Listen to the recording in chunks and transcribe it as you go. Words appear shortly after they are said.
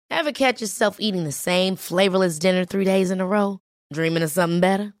Ever catch yourself eating the same flavorless dinner 3 days in a row? Dreaming of something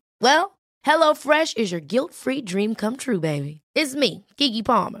better? Well, HelloFresh is your guilt-free dream come true, baby. It's me, Keke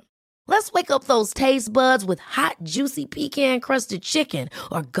Palmer. Let's wake up those taste buds with hot, juicy pecan-crusted chicken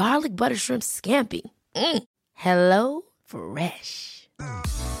or garlic butter shrimp scampi. Hello Fresh.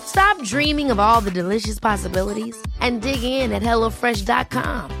 Stop dreaming of all the delicious possibilities and dig in at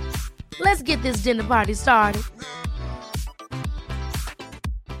HelloFresh.com. Let's get this dinner party started.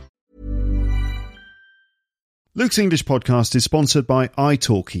 Luke's English podcast is sponsored by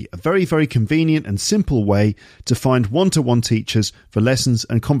italki, a very, very convenient and simple way to find one-to-one teachers for lessons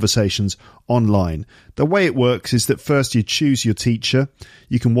and conversations online. The way it works is that first you choose your teacher.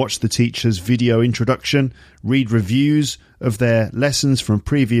 You can watch the teacher's video introduction, read reviews of their lessons from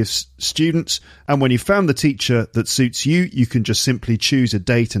previous students, and when you've found the teacher that suits you, you can just simply choose a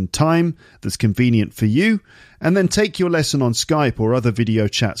date and time that's convenient for you, and then take your lesson on Skype or other video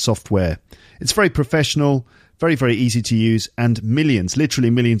chat software. It's very professional, very, very easy to use, and millions,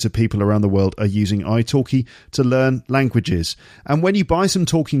 literally millions of people around the world are using italki to learn languages. And when you buy some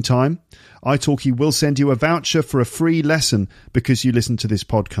talking time, italki will send you a voucher for a free lesson because you listen to this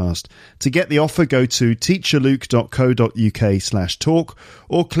podcast. To get the offer, go to teacherluke.co.uk/talk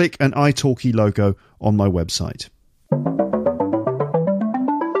or click an italki logo on my website.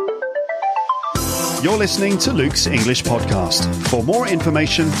 You're listening to Luke's English Podcast. For more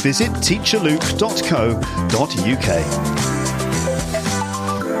information, visit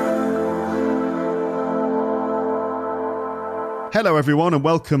teacherluke.co.uk. Hello everyone and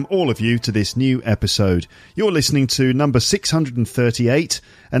welcome all of you to this new episode. You're listening to number 638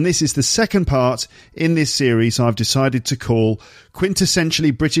 and this is the second part in this series I've decided to call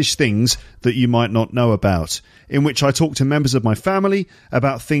Quintessentially British Things That You Might Not Know About, in which I talk to members of my family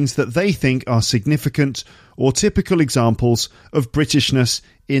about things that they think are significant or typical examples of Britishness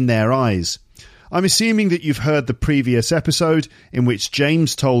in their eyes. I'm assuming that you've heard the previous episode in which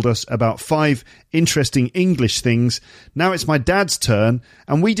James told us about 5 interesting English things. Now it's my dad's turn,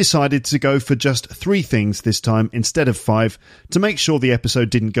 and we decided to go for just 3 things this time instead of 5 to make sure the episode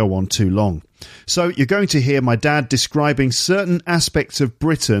didn't go on too long. So you're going to hear my dad describing certain aspects of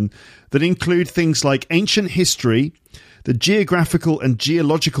Britain that include things like ancient history, the geographical and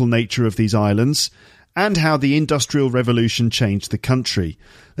geological nature of these islands, and how the Industrial Revolution changed the country.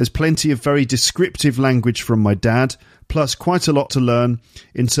 There's plenty of very descriptive language from my dad, plus quite a lot to learn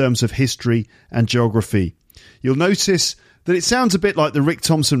in terms of history and geography. You'll notice that it sounds a bit like the Rick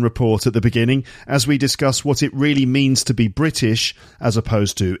Thompson report at the beginning as we discuss what it really means to be British as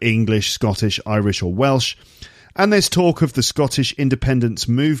opposed to English, Scottish, Irish or Welsh. And there's talk of the Scottish independence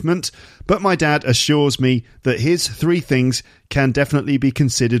movement, but my dad assures me that his 3 things can definitely be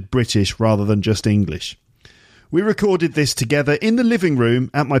considered British rather than just English. We recorded this together in the living room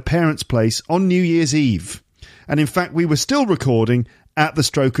at my parents' place on New Year's Eve. And in fact, we were still recording at the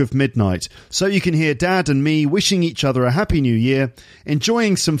stroke of midnight. So you can hear Dad and me wishing each other a happy new year,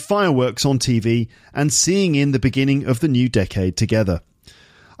 enjoying some fireworks on TV, and seeing in the beginning of the new decade together.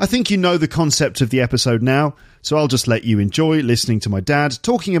 I think you know the concept of the episode now, so I'll just let you enjoy listening to my dad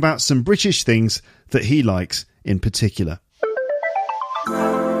talking about some British things that he likes in particular.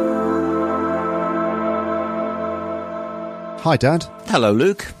 Hi, Dad. Hello,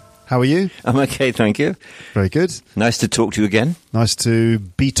 Luke. How are you? I'm okay, thank you. Very good. Nice to talk to you again. Nice to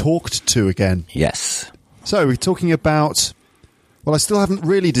be talked to again. Yes. So, we're talking about... Well, I still haven't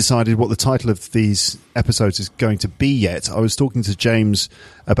really decided what the title of these episodes is going to be yet. I was talking to James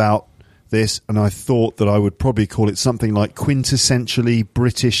about this, and I thought that I would probably call it something like quintessentially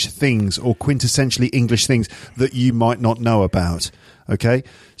British things or quintessentially English things that you might not know about. Okay?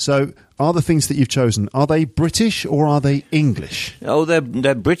 So, are the things that you've chosen, are they British or are they English? Oh, they're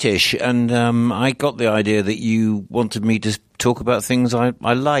British, and I got the idea that you wanted me to talk about things I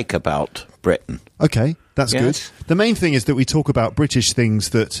like about Britain. Okay, that's good. The main thing is that we talk about British things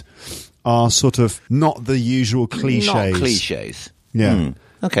that are sort of not the usual cliches. Not cliches. Yeah.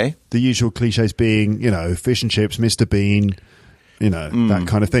 Okay. The usual cliches being, you know, fish and chips, Mr. Bean, you know, that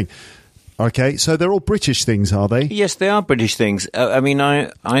kind of thing. Okay, so they're all British things, are they? Yes, they are British things. I mean,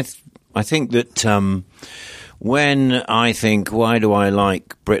 I think that when I think, why do I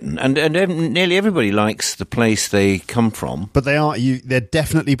like Britain? And nearly everybody likes the place they come from. But they're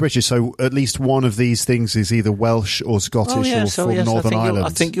definitely British, so at least one of these things is either Welsh or Scottish or from Northern Ireland. I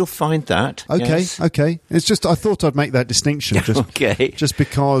think you'll find that. Okay, yes. Okay. It's just, I thought I'd make that distinction. Just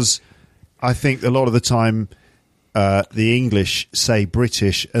because I think a lot of the time the English say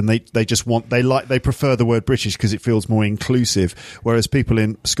British, and they prefer the word British because it feels more inclusive, whereas people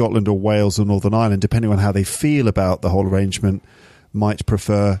in Scotland or Wales or Northern Ireland, depending on how they feel about the whole arrangement, might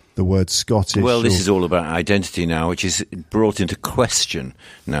prefer the word Scottish. Well, this is all about identity now, which is brought into question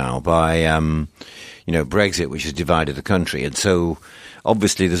now by, Brexit, which has divided the country. And so,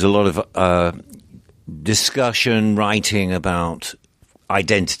 obviously, there's a lot of discussion, writing about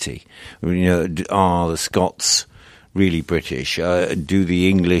identity. Are the Scots really British? Do the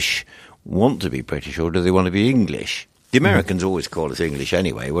English want to be British, or do they want to be English? The Americans always call us English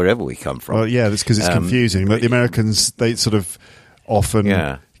anyway, wherever we come from. Well, yeah, that's because it's confusing. But the Americans, they sort of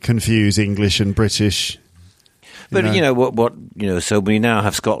often confuse English and British. But so we now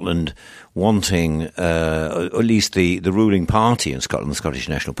have Scotland wanting, at least the ruling party in Scotland, the Scottish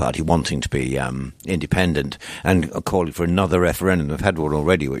National Party, wanting to be independent and calling for another referendum. They've had one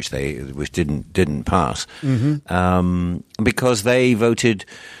already, which didn't pass, because they voted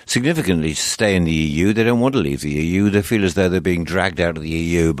significantly to stay in the EU. They don't want to leave the EU. They feel as though they're being dragged out of the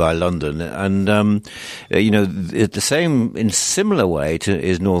EU by London, and the same in similar way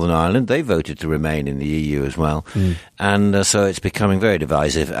is Northern Ireland. They voted to remain in the EU as well, and so it's becoming very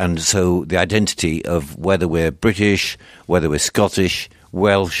divisive, and so the identity of whether we're British, whether we're Scottish,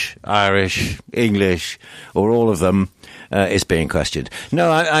 Welsh, Irish, English, or all of them is being questioned.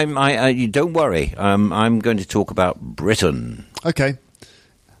 No, I don't worry. I'm going to talk about Britain. Okay.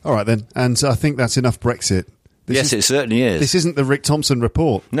 All right, then. And I think that's enough Brexit. It certainly is. This isn't the Rick Thompson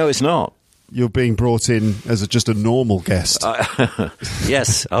report. No, it's not. You're being brought in as just a normal guest.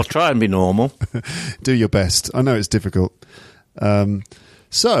 Yes, I'll try and be normal. Do your best. I know it's difficult.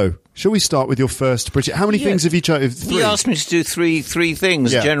 So, shall we start with your first British? How many things have you chosen? 3. You asked me to do three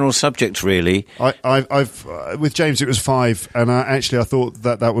things, general subjects, really. I've with James it was 5, and I thought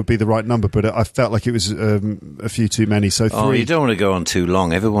that would be the right number, but I felt like it was a few too many. So 3. Oh, you don't want to go on too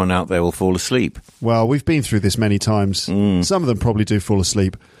long. Everyone out there will fall asleep. Well, we've been through this many times. Some of them probably do fall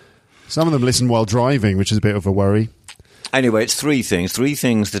asleep. Some of them listen while driving, which is a bit of a worry. Anyway, it's 3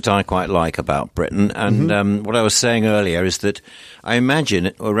 things that I quite like about Britain. And what I was saying earlier is that I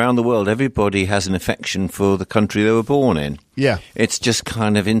imagine around the world everybody has an affection for the country they were born in. Yeah. It's just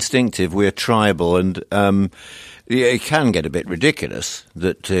kind of instinctive. We're tribal, and it can get a bit ridiculous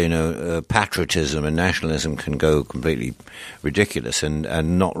that, patriotism and nationalism can go completely ridiculous and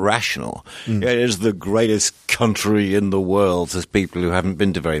not rational. It is the greatest country in the world. There's people who haven't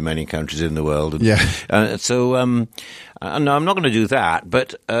been to very many countries in the world. No, I'm not going to do that,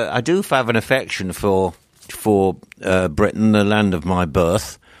 but I do have an affection for Britain, the land of my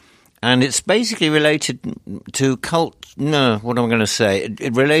birth, and it's basically related to what am I going to say?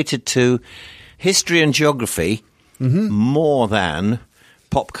 It related to history and geography more than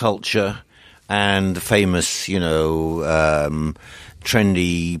pop culture and the famous,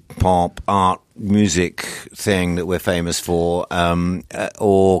 trendy pop art music thing that we're famous for,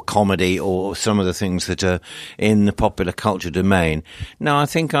 or comedy, or some of the things that are in the popular culture domain. No, I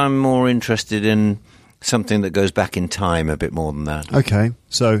think I'm more interested in something that goes back in time a bit more than that. Okay,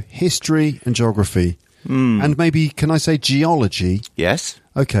 so history and geography. And maybe, can I say geology? Yes.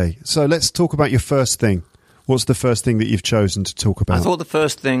 Okay, so let's talk about your first thing. What's the first thing that you've chosen to talk about? I thought the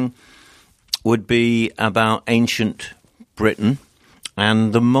first thing would be about ancient Britain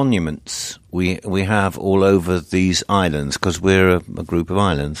and the monuments we have all over these islands, because we're a group of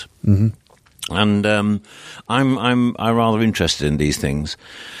islands, and I'm rather interested in these things.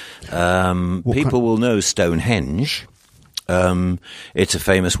 People will know Stonehenge. It's a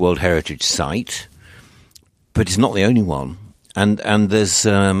famous World Heritage Site, but it's not the only one. And there's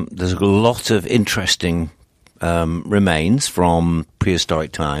a lot of interesting remains from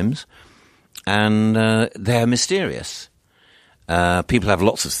prehistoric times, and they're mysterious. People have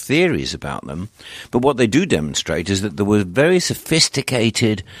lots of theories about them, but what they do demonstrate is that there were very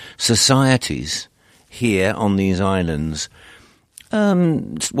sophisticated societies here on these islands.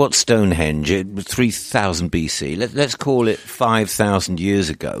 What's Stonehenge? 3000 BC. Let's call it 5,000 years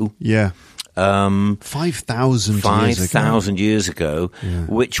ago. Yeah. 5,000 years ago,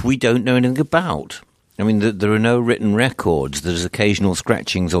 which we don't know anything about. I mean, there are no written records. There's occasional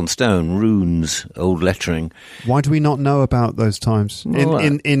scratchings on stone, runes, old lettering. Why do we not know about those times? Well,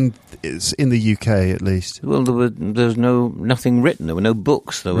 in the UK, at least. Well, there's nothing written. There were no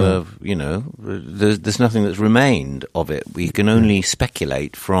books. There were, there's nothing that's remained of it. We can only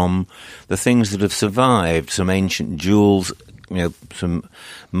speculate from the things that have survived. Some ancient jewels, some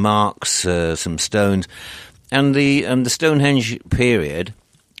marks, some stones, and the Stonehenge period.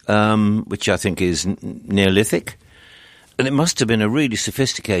 Which I think is Neolithic, and it must have been a really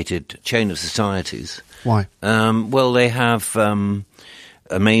sophisticated chain of societies. Why? Well, they have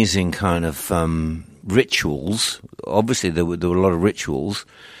amazing kind of rituals. Obviously, there were a lot of rituals,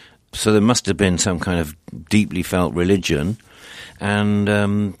 so there must have been some kind of deeply felt religion,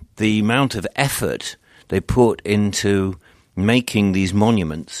 And the amount of effort they put into making these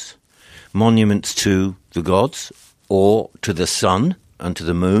monuments to the gods or to the sun and to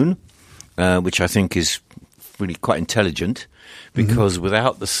the moon, which I think is really quite intelligent, because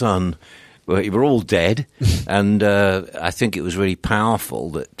without the sun, we're all dead. And I think it was really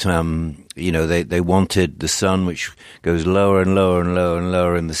powerful that, they wanted the sun, which goes lower and lower and lower and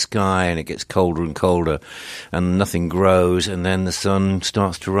lower in the sky, and it gets colder and colder, and nothing grows, and then the sun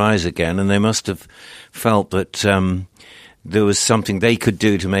starts to rise again. And they must have felt that there was something they could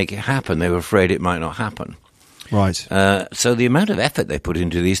do to make it happen. They were afraid it might not happen. Right. So the amount of effort they put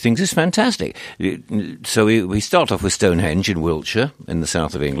into these things is fantastic. So we start off with Stonehenge in Wiltshire, in the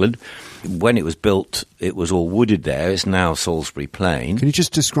south of England. When it was built, it was all wooded there. It's now Salisbury Plain. Can you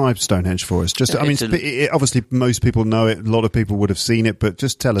just describe Stonehenge for us? Obviously most people know it. A lot of people would have seen it, but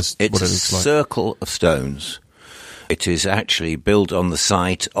just tell us what it looks like. It's a circle of stones. It is actually built on the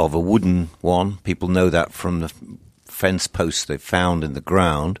site of a wooden one. People know that from the fence posts they found in the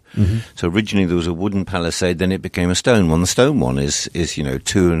ground. So originally there was a wooden palisade, then it became a stone one. The stone one is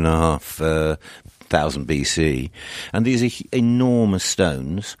 2,500 BC, and these are enormous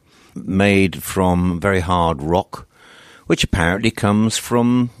stones made from very hard rock, which apparently comes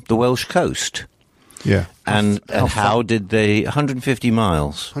from the Welsh coast. Yeah. And how did they? 150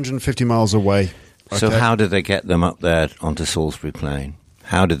 miles. 150 miles away. So how did they get them up there onto Salisbury Plain?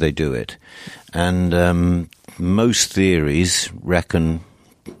 How did they do it? And most theories reckon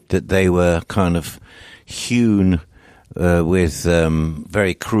that they were kind of hewn with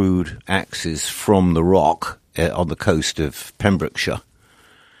very crude axes from the rock on the coast of Pembrokeshire,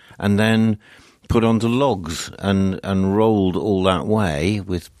 and then put onto logs and rolled all that way,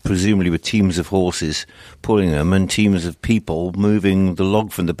 presumably with teams of horses pulling them and teams of people moving the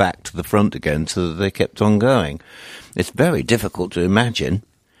log from the back to the front again, so that they kept on going. It's very difficult to imagine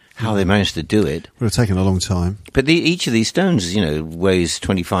how they managed to do it. Would have taken a long time. But each of these stones, weighs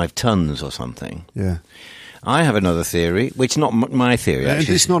 25 tons or something. Yeah. I have another theory, which is not my theory,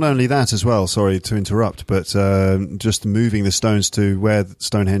 actually. It's not only that as well, sorry to interrupt, but just moving the stones to where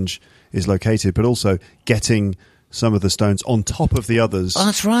Stonehenge is located, but also getting some of the stones on top of the others. Oh,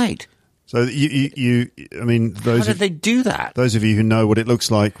 that's right. So how did they do that? Those of you who know what it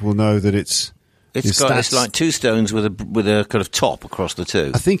looks like will know that it's like two stones with a kind of top across the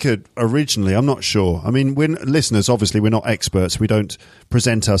two. I think originally, I'm not sure. I mean, listeners, obviously, we're not experts. We don't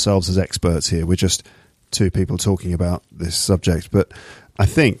present ourselves as experts here. We're just two people talking about this subject. But I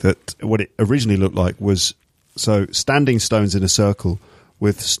think that what it originally looked like was standing stones in a circle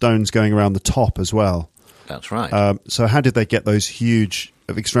with stones going around the top as well. That's right. So how did they get those huge,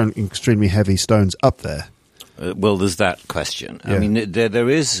 extremely heavy stones up there? Well, there's that question. Yeah. I mean, there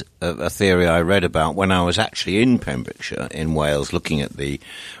is a theory I read about when I was actually in Pembrokeshire, in Wales, looking at the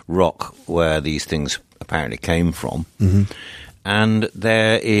rock where these things apparently came from. And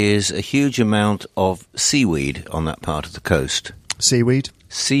there is a huge amount of seaweed on that part of the coast. Seaweed?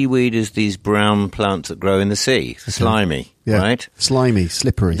 Seaweed is these brown plants that grow in the sea. Slimy, right? Slimy,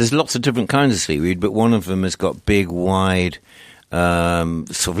 slippery. There's lots of different kinds of seaweed, but one of them has got big, wide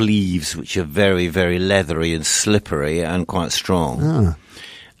sort of leaves, which are very, very leathery and slippery and quite strong.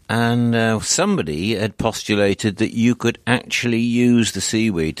 And somebody had postulated that you could actually use the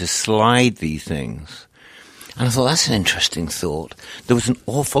seaweed to slide these things. And I thought, that's an interesting thought. There was an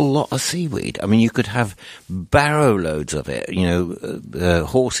awful lot of seaweed. I mean, you could have barrow loads of it,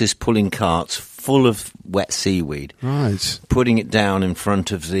 horses pulling carts full of wet seaweed. Right. Putting it down in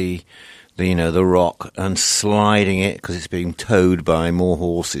front of the rock and sliding it because it's being towed by more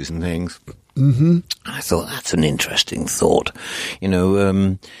horses and things. I thought, that's an interesting thought.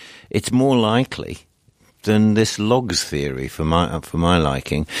 It's more likely than this logs theory for my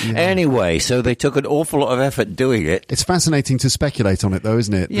liking. Yeah. Anyway, so they took an awful lot of effort doing it. It's fascinating to speculate on it, though,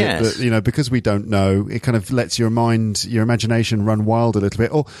 isn't it? Yes. Because we don't know, it kind of lets your imagination run wild a little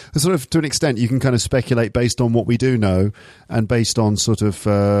bit. Or sort of, to an extent, you can kind of speculate based on what we do know and based on sort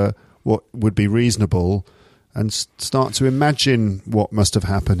of what would be reasonable, and start to imagine what must have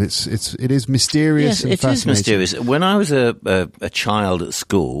happened. It is mysterious. Yes, and it is mysterious. When I was a child at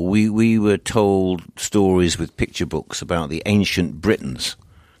school, we were told stories with picture books about the ancient Britons.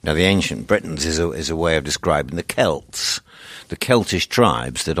 Now, the ancient Britons is a way of describing the Celts, the Celtish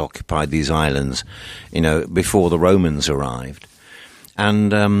tribes that occupied these islands, before the Romans arrived,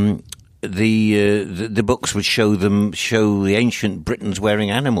 and the books would show the ancient Britons wearing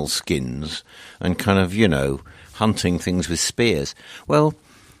animal skins and kind of, hunting things with spears. Well,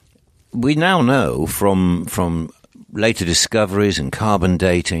 we now know from later discoveries and carbon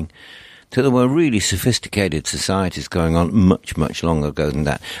dating So there were really sophisticated societies going on much, much longer ago than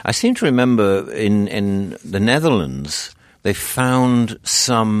that. I seem to remember in the Netherlands, they found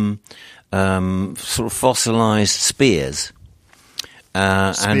some sort of fossilized spears.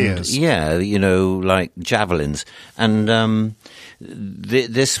 And yeah, like javelins. And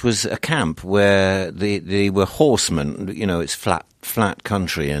this was a camp where they were horsemen. It's flat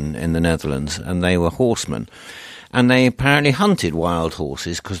country in the Netherlands, and they were horsemen. And they apparently hunted wild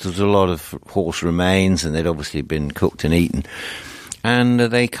horses because there was a lot of horse remains, and they'd obviously been cooked and eaten. And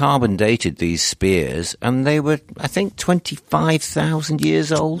they carbon dated these spears, and they were, I think, 25,000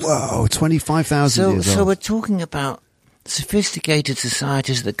 years old. Whoa, 25,000 years old. So we're talking about sophisticated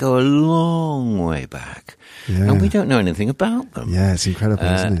societies that go a long way back, and we don't know anything about them. Yeah, it's incredible,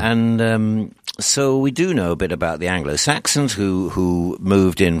 isn't it? And so we do know a bit about the Anglo-Saxons who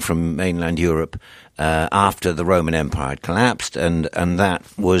moved in from mainland Europe after the Roman Empire had collapsed, and that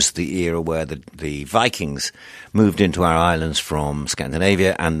was the era where the Vikings moved into our islands from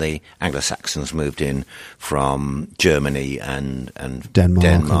Scandinavia, and the Anglo-Saxons moved in from Germany and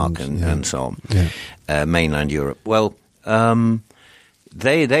Denmark and so on, mainland Europe. Well,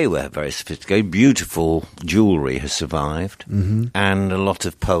 they were very sophisticated. Beautiful jewelry has survived, and a lot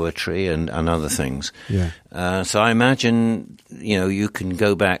of poetry and other things. Yeah. So I imagine you can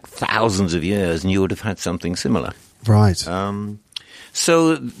go back thousands of years, and you would have had something similar. Right. So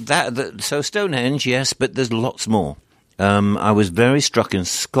so Stonehenge, yes, but there's lots more. I was very struck in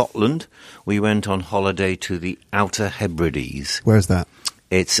Scotland. We went on holiday to the Outer Hebrides. Where's that?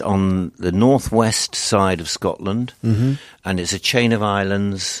 It's on the northwest side of Scotland, and it's a chain of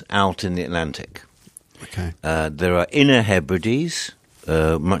islands out in the Atlantic. Okay. There are Inner Hebrides,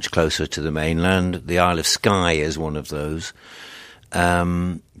 much closer to the mainland. The Isle of Skye is one of those.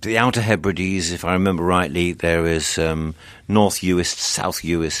 The Outer Hebrides, if I remember rightly, there is North Uist, South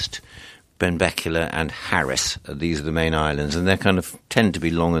Uist, Benbecula and Harris. These are the main islands, and they kind of tend to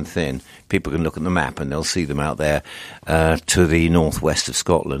be long and thin. People can look at the map and they'll see them out there to the northwest of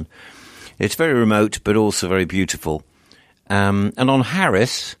Scotland. It's very remote, but also very beautiful. And on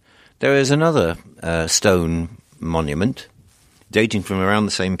Harris, there is another stone monument dating from around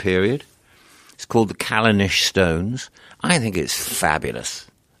the same period. It's called the Callanish Stones. I think it's fabulous.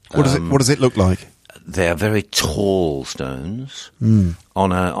 What does it look like? They're very tall stones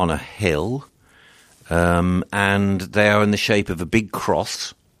on a hill, and they are in the shape of a big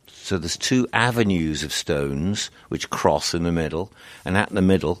cross. So there's two avenues of stones which cross in the middle, and at the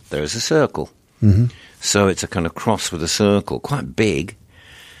middle there is a circle. So it's a kind of cross with a circle, quite big.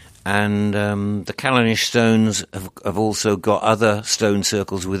 And the Callanish stones have also got other stone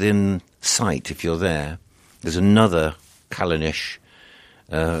circles within sight if you're there. There's another Callanish,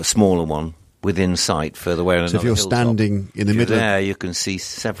 smaller one, within sight further away on another hilltop. So if you're standing in the middle, there you can see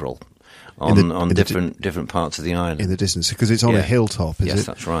several on different parts of the island in the distance, because it's on a hilltop. Yes,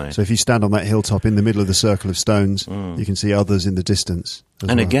 that's right. So if you stand on that hilltop in the middle of the circle of stones, you can see others in the distance.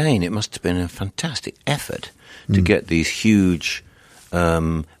 And again, it must have been a fantastic effort to get these huge,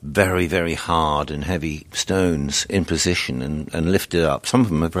 very, very hard and heavy stones in position and lifted up. Some of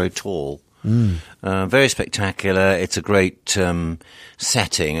them are very tall. Very spectacular. It's a great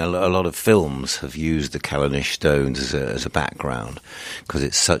setting. A lot of films have used the Callanish Stones as a background because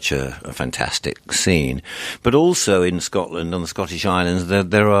it's such a fantastic scene. But also in Scotland, on the Scottish Islands,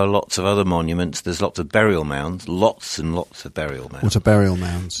 there are lots of other monuments. There's lots of burial mounds, lots and lots of burial mounds. What are burial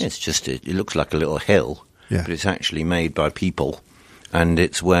mounds? It's just, it looks like a little hill, but it's actually made by people, and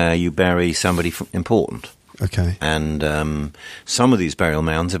it's where you bury somebody important. Okay. And some of these burial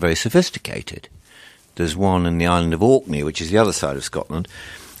mounds are very sophisticated. There's one in the island of Orkney, which is the other side of Scotland,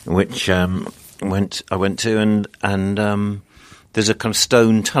 which I went to, and there's a kind of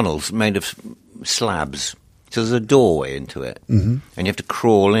stone tunnels made of slabs. So there's a doorway into it, and you have to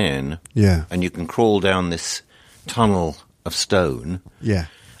crawl in, and you can crawl down this tunnel of stone,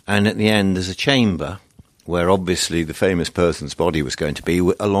 and at the end there's a chamber where obviously the famous person's body was going to be,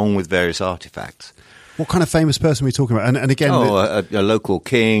 along with various artefacts. What kind of famous person are we talking about? And again, a local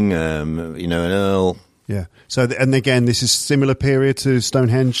king, an earl. Yeah. So, and again, this is similar period to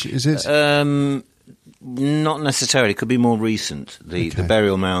Stonehenge, is it? Not necessarily. It could be more recent. The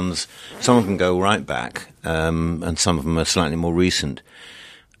burial mounds, some of them go right back, and some of them are slightly more recent.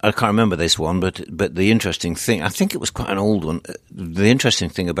 I can't remember this one, but the interesting thing, I think it was quite an old one. The interesting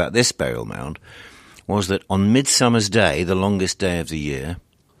thing about this burial mound was that on Midsummer's Day, the longest day of the year,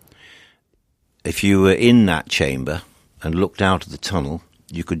 if you were in that chamber and looked out of the tunnel,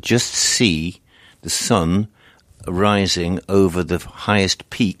 you could just see the sun rising over the highest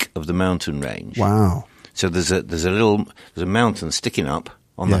peak of the mountain range. Wow. So there's a mountain sticking up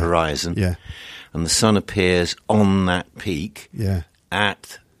on the horizon. Yeah. And the sun appears on that peak Yeah.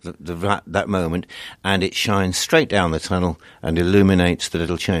 at that moment, and it shines straight down the tunnel and illuminates the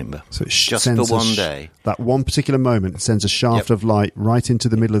little chamber. So it just sends for one day. That one particular moment sends a shaft of light right into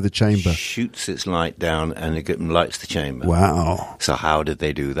the middle of the chamber. Shoots its light down and it lights the chamber. Wow. So how did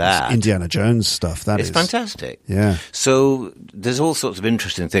they do that? It's Indiana Jones stuff. It's fantastic. Yeah. So there's all sorts of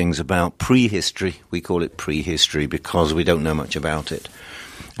interesting things about prehistory. We call it prehistory because we don't know much about it.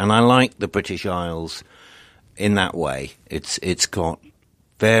 And I like the British Isles in that way. It's got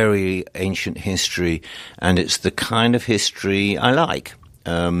very ancient history, and it's the kind of history I like.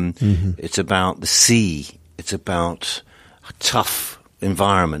 It's about the sea. It's about tough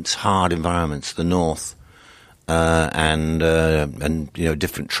environments, hard environments, the north, and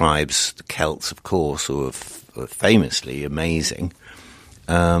different tribes, the Celts, of course, who are famously amazing.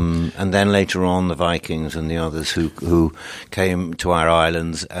 And then later on, the Vikings and the others who came to our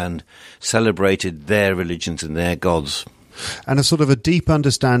islands and celebrated their religions and their gods. And a sort of a deep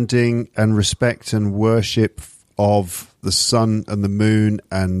understanding and respect and worship of the sun and the moon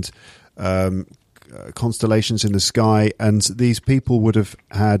and constellations in the sky. And these people would have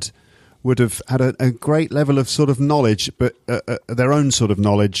had a great level of sort of knowledge, but their own sort of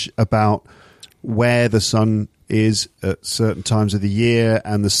knowledge about where the sun is at certain times of the year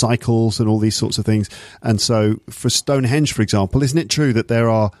and the cycles and all these sorts of things. And so for Stonehenge, for example, isn't it true that there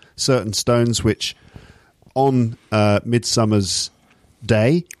are certain stones which on Midsummer's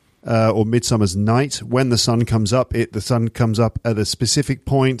Day or Midsummer's Night, when the sun comes up, the sun comes up at a specific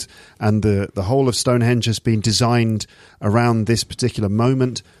point, and the whole of Stonehenge has been designed around this particular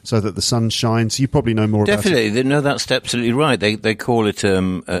moment so that the sun shines. You probably know more about it. Definitely. No, that's absolutely right. They call it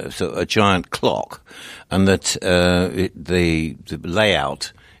a giant clock, and that the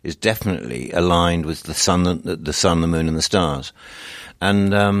layout is definitely aligned with the sun, the moon, and the stars.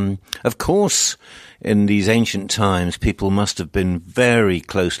 And of course, in these ancient times, people must have been very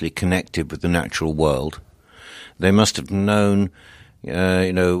closely connected with the natural world. They must have known,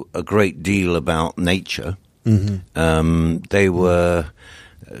 a great deal about nature. Mm-hmm. They were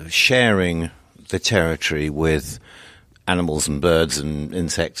sharing the territory with animals and birds and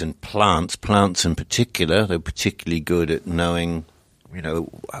insects and plants. Plants in particular, they're particularly good at knowing,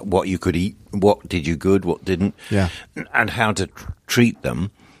 what you could eat, what did you good, what didn't, and how to treat them.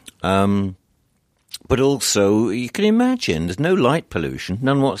 But also, you can imagine, there's no light pollution,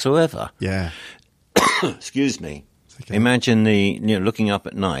 none whatsoever. Yeah. Excuse me. Okay. Imagine looking up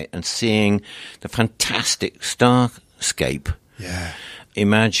at night and seeing the fantastic starscape. Yeah.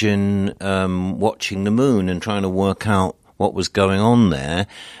 Imagine watching the moon and trying to work out what was going on there,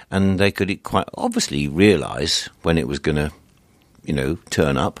 and they could quite obviously realize when it was going to,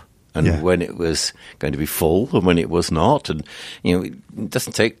 turn up, and when it was going to be full and when it was not. And, it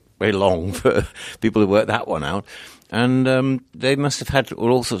doesn't take very long for people to work that one out. And they must have had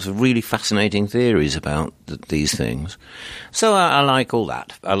all sorts of really fascinating theories about these things. So I like all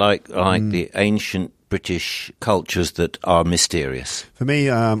that. I like the ancient British cultures that are mysterious. For me,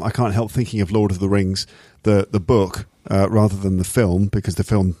 I can't help thinking of Lord of the Rings, the book, rather than the film, because the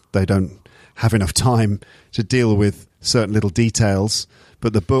film, they don't have enough time to deal with certain little details.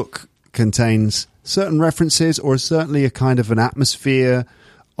 But the book contains certain references, or certainly a kind of an atmosphere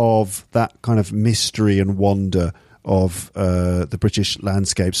of that kind of mystery and wonder of the British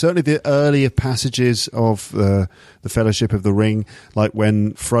landscape. Certainly the earlier passages of the Fellowship of the Ring, like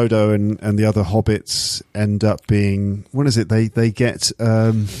when Frodo and the other hobbits end up being, what is it, they get...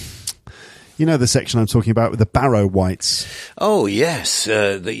 the section I'm talking about with the Barrow Wights. Oh yes,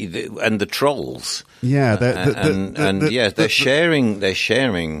 and the trolls. Yeah, they're sharing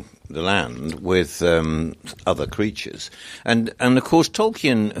the land with other creatures, and of course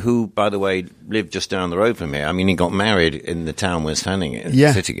Tolkien, who by the way lived just down the road from here. I mean, he got married in the town we're sitting in.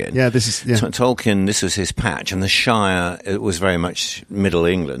 Yeah, Tolkien. This was his patch, and the Shire, it was very much Middle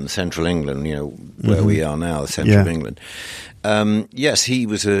England, Central England. Where we are now, the centre of England. Yes, he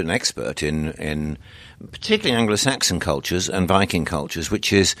was an expert in particularly Anglo-Saxon cultures and Viking cultures,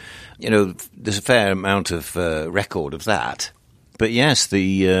 which is, there's a fair amount of record of that. But yes,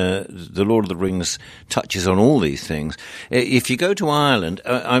 the Lord of the Rings touches on all these things. If you go to Ireland,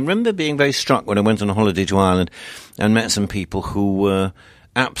 I remember being very struck when I went on a holiday to Ireland and met some people who were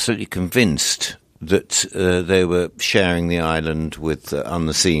absolutely convinced that they were sharing the island with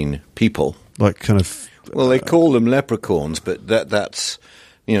unseen people. Like kind of... Well, they call them leprechauns, but that's,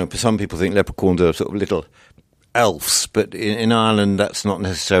 some people think leprechauns are sort of little elves, but in Ireland that's not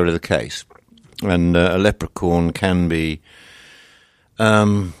necessarily the case. And a leprechaun can be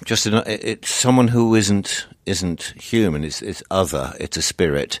It's someone who isn't human. It's other. It's a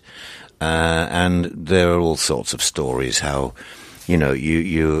spirit, and there are all sorts of stories. How,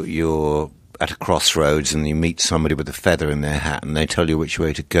 you're at a crossroads and you meet somebody with a feather in their hat, and they tell you which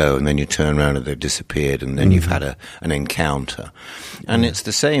way to go, and then you turn around and they've disappeared, and then you've had an encounter. And it's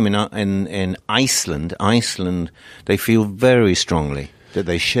the same in Iceland. Iceland, they feel very strongly that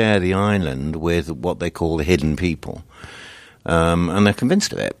they share the island with what they call the hidden people. And they're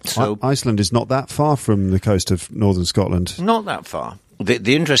convinced of it. So Iceland is not that far from the coast of northern Scotland. Not that far.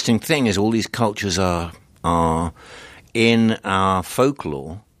 The interesting thing is all these cultures are in our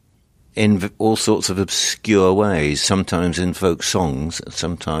folklore in all sorts of obscure ways, sometimes in folk songs,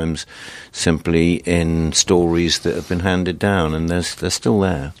 sometimes simply in stories that have been handed down, and they're still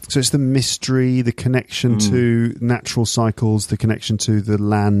there. So it's the mystery, the connection to natural cycles, the connection to the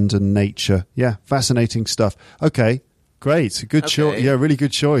land and nature. Yeah, fascinating stuff. Okay, great. Good choice. Yeah, really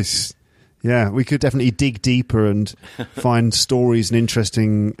good choice. Yeah, we could definitely dig deeper and find stories and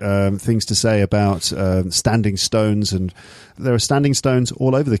interesting things to say about standing stones, and there are standing stones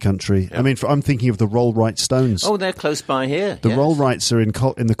all over the country. Yep. I mean, I'm thinking of the Rollright stones. Oh, they're close by here. The Rollrights are in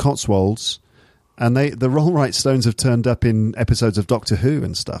the Cotswolds, and the Rollright stones have turned up in episodes of Doctor Who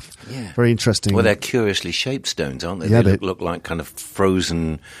and stuff. Yeah. Very interesting. Well, they're curiously shaped stones, aren't they? Yeah, they look like kind of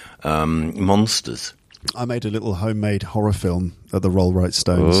frozen monsters. I made a little homemade horror film at the Rollright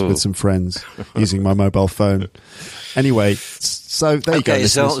Stones with some friends using my mobile phone. Anyway, so there you go. Okay,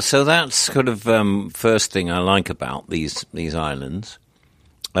 so that's kind of first thing I like about these islands.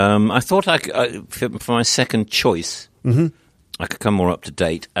 I thought for my second choice, I could come more up to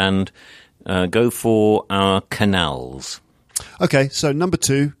date and go for our canals. Okay, so number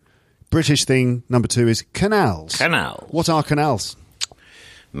two, British thing. Number two is canals. Canals. What are canals?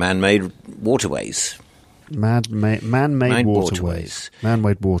 Man-made waterways. Man-made waterways.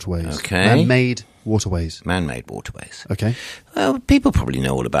 Man-made waterways. Okay. Man-made waterways. Man-made waterways. Okay. People probably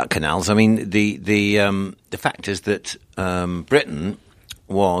know all about canals. I mean, the fact is that Britain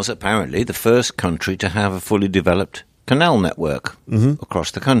was apparently the first country to have a fully developed canal network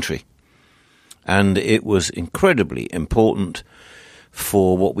across the country. And it was incredibly important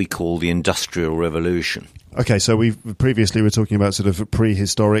for what we call the Industrial Revolution. Okay, so we previously were talking about sort of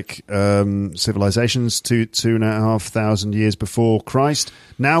prehistoric civilizations, 2,500 years before Christ.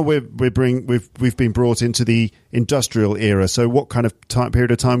 Now we've been brought into the industrial era. So what kind of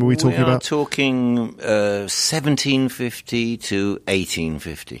period of time are we talking about? We are talking 1750 to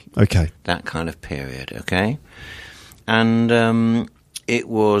 1850. Okay, that kind of period. Okay, and it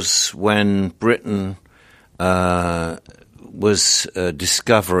was when Britain was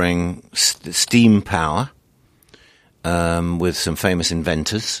discovering steam power with some famous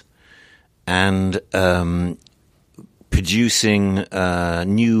inventors, and producing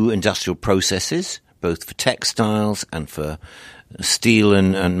new industrial processes, both for textiles and for steel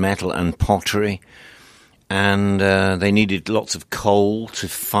and metal and pottery. And they needed lots of coal to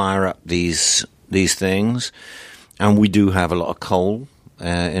fire up these things. And we do have a lot of coal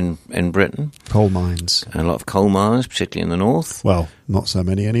in Britain. Coal mines. And a lot of coal mines, particularly in the north. Well, not so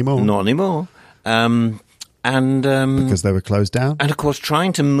many anymore. Not anymore. Because they were closed down? And, of course,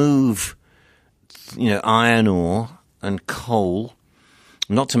 trying to move, iron ore and coal,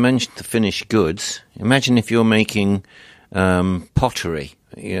 not to mention the finished goods. Imagine if you're making pottery,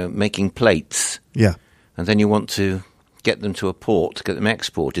 making plates. Yeah. And then you want to get them to a port, to get them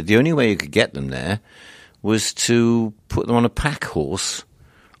exported. The only way you could get them there was to put them on a pack horse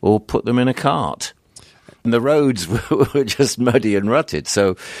or put them in a cart. And the roads were just muddy and rutted,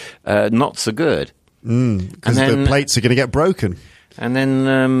 so not so good. Because the plates are going to get broken. And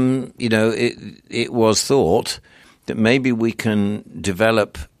then, it was thought that maybe we can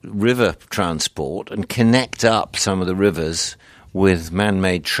develop river transport and connect up some of the rivers with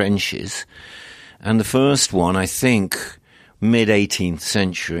man-made trenches. And the first one, I think, mid-18th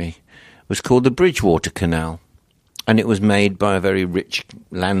century, was called the Bridgewater Canal. And it was made by a very rich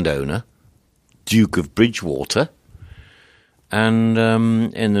landowner, Duke of Bridgewater, and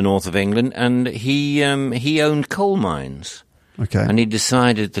in the north of England. And he owned coal mines. Okay. And he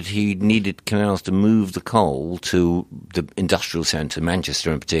decided that he needed canals to move the coal to the industrial centre,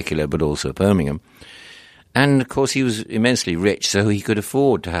 Manchester in particular, but also Birmingham. And, of course, he was immensely rich, so he could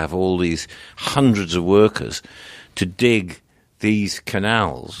afford to have all these hundreds of workers to dig these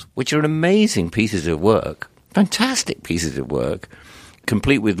canals, which are amazing pieces of work, fantastic pieces of work,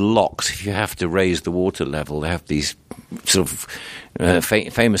 complete with locks. If you have to raise the water level, they have these sort of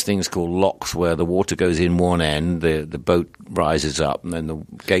famous things called locks, where the water goes in one end, the boat rises up, and then the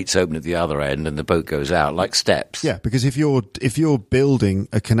gates open at the other end, and the boat goes out, like steps. Yeah, because if you're building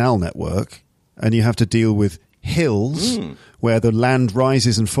a canal network and you have to deal with hills where the land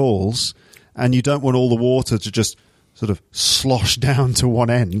rises and falls, and you don't want all the water to just sort of slosh down to one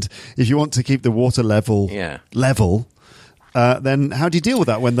end, if you want to keep the water level, then how do you deal with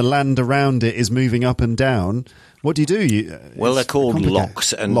that when the land around it is moving up and down? What do you do? Well, they're called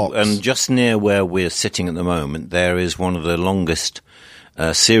locks, and just near where we're sitting at the moment, there is one of the longest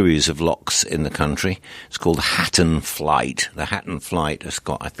series of locks in the country. It's called Hatton Flight. The Hatton Flight has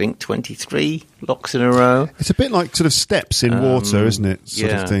got, I think, 23 locks in a row. It's a bit like sort of steps in water, isn't it?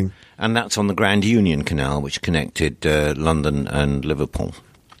 Sort of thing. And that's on the Grand Union Canal, which connected London and Liverpool.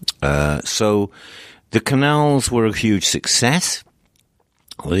 So the canals were a huge success.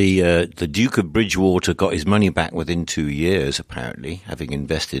 The Duke of Bridgewater got his money back within 2 years, apparently, having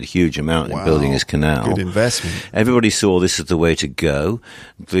invested a huge amount in building his canal. Good investment. Everybody saw this as the way to go.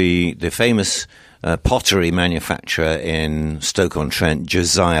 The famous pottery manufacturer in Stoke-on-Trent,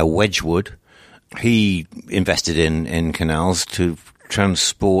 Josiah Wedgwood, he invested in canals to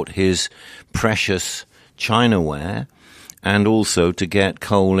transport his precious chinaware and also to get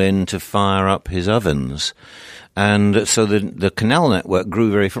coal in to fire up his ovens. And so the canal network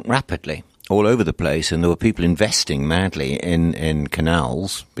grew very rapidly all over the place, and there were people investing madly in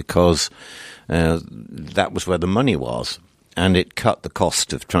canals because that was where the money was, and it cut the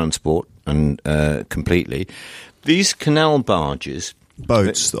cost of transport and completely. These canal barges...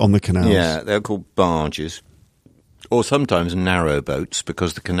 Boats on the canals. Yeah, they're called barges, or sometimes narrow boats,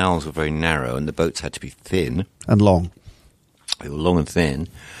 because the canals were very narrow and the boats had to be thin. And long. They were long and thin.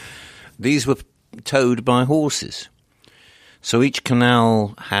 These were towed by horses. So each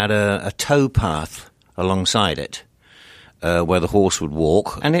canal had a tow path alongside it where the horse would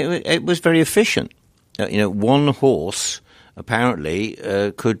walk, and it was very efficient. One horse apparently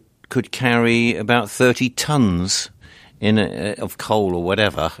could carry about 30 tons of coal or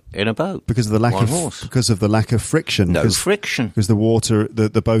whatever in a boat because of the lack of friction. No friction, because the water,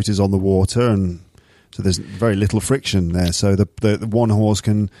 the boat is on the water, and so there's very little friction there. So the one horse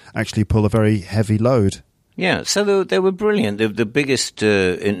can actually pull a very heavy load. Yeah, so they were brilliant. The biggest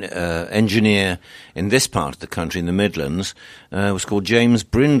engineer in this part of the country, in the Midlands, was called James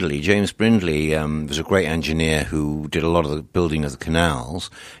Brindley. James Brindley was a great engineer who did a lot of the building of the canals.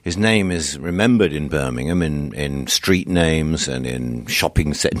 His name is remembered in Birmingham in street names and in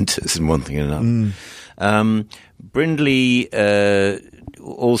shopping centres and one thing and another. Brindley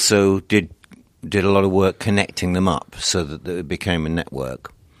also did a lot of work connecting them up so that it became a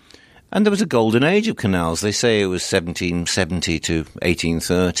network. And there was a golden age of canals. They say it was 1770 to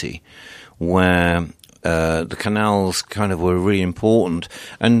 1830, where the canals kind of were really important.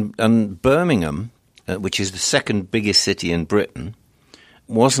 And Birmingham, which is the second biggest city in Britain,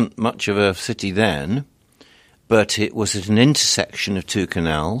 wasn't much of a city then, but it was at an intersection of two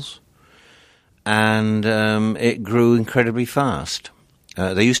canals, and it grew incredibly fast.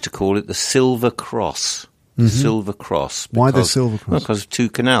 They used to call it the Silver Cross. Silver Cross. Why the Silver Cross? Well, because of two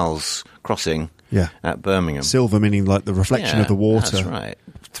canals crossing at Birmingham. Silver meaning like the reflection of the water. That's right.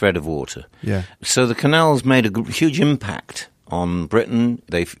 Thread of water. Yeah. So the canals made a huge impact on Britain.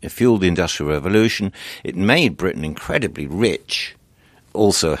 They fueled the Industrial Revolution. It made Britain incredibly rich.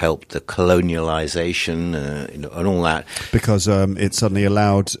 Also helped the colonialisation and all that. Because it suddenly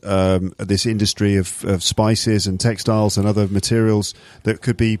allowed this industry of spices and textiles and other materials that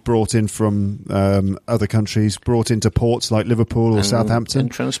could be brought in from other countries, brought into ports like Liverpool or Southampton.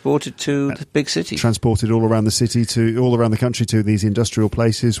 And transported to the big city. Transported all around the country to these industrial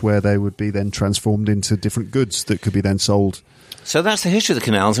places where they would be then transformed into different goods that could be then sold. So that's the history of the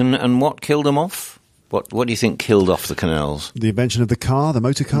canals, and what killed them off? What do you think killed off the canals? The invention of the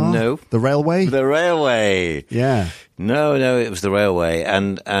motor car? No. The railway? The railway. Yeah. No, it was the railway.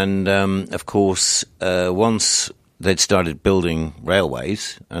 And of course, once they'd started building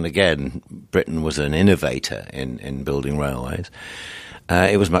railways, and again, Britain was an innovator in building railways,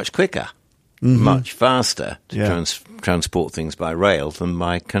 it was much quicker, much faster to transport things by rail than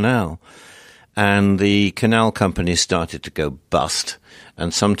by canal. And the canal companies started to go bust,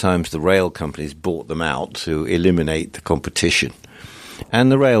 and sometimes the rail companies bought them out to eliminate the competition. And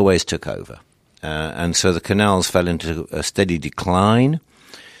the railways took over. And so the canals fell into a steady decline,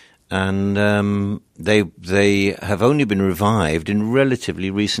 and they have only been revived in relatively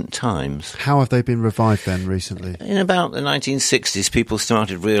recent times. How have they been revived then recently? In about the 1960s, people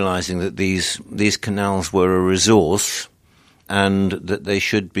started realizing that these canals were a resource, and that they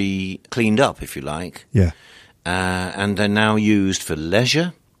should be cleaned up, if you like. Yeah. and they're now used for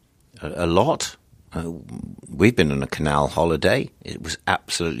leisure a lot. We've been on a canal holiday. It was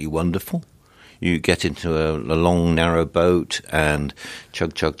absolutely wonderful. You get into a long, narrow boat and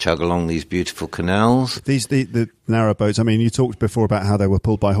chug along these beautiful canals. The narrow boats, I mean, you talked before about how they were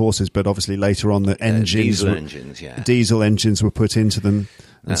pulled by horses, but obviously later on the engines... Diesel engines were put into them.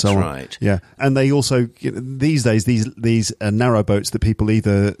 And That's so on. right. Yeah, and they also, these days, these narrow boats that people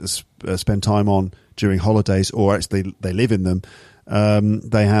either spend time on during holidays or actually they live in them,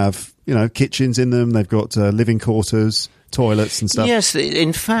 they have, kitchens in them, they've got living quarters, toilets and stuff. Yes,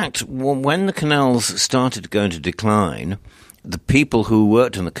 in fact, when the canals started to go into decline, the people who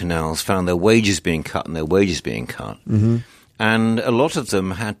worked on the canals found their wages being cut. Mm-hmm. And a lot of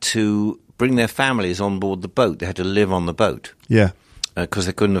them had to bring their families on board the boat. They had to live on the boat. Yeah. Because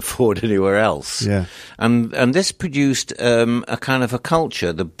they couldn't afford anywhere else. Yeah. And this produced a kind of a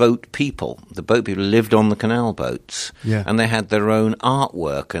culture, the boat people. The boat people lived on the canal boats. Yeah. And they had their own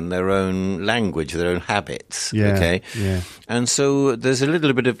artwork and their own language, their own habits. Yeah. Okay. Yeah. And so there's a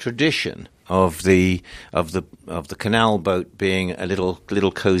little bit of tradition of the canal boat being a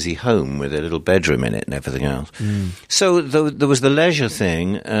little cozy home with a little bedroom in it and everything else. So there was the leisure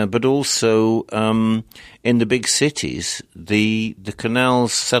thing, but also in the big cities, the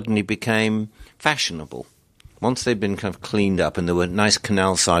canals suddenly became fashionable. Once they'd been kind of cleaned up and there were nice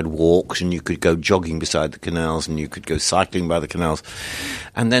canal side walks and you could go jogging beside the canals and you could go cycling by the canals,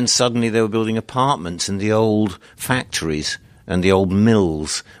 and then suddenly they were building apartments in the old factories and the old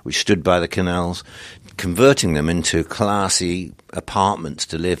mills which stood by the canals, converting them into classy apartments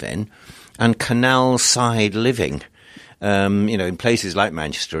to live in, and canal-side living, in places like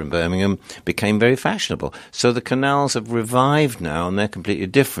Manchester and Birmingham, became very fashionable. So the canals have revived now, and they're completely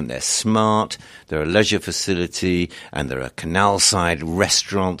different. They're smart, they're a leisure facility, and there are canal-side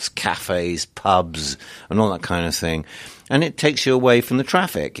restaurants, cafes, pubs, and all that kind of thing. And it takes you away from the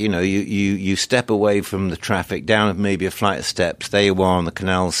traffic. You step away from the traffic, down maybe a flight of steps, there you are on the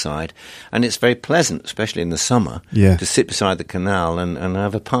canal side. And it's very pleasant, especially in the summer, to sit beside the canal and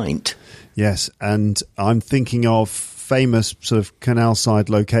have a pint. Yes, and I'm thinking of famous sort of canal side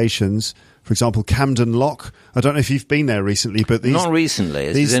locations. For example, Camden Lock. I don't know if you've been there recently, but not recently.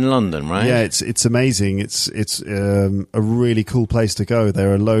 It's in London, right? Yeah, it's amazing. It's a really cool place to go.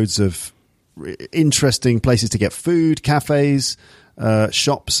 There are loads of interesting places to get food, cafes,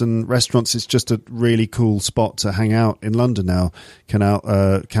 shops and restaurants. It's just a really cool spot to hang out in London now,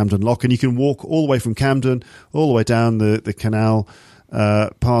 Camden Lock. And you can walk all the way from Camden, all the way down the canal,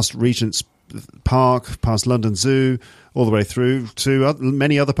 past Regent's Park, past London Zoo, all the way through to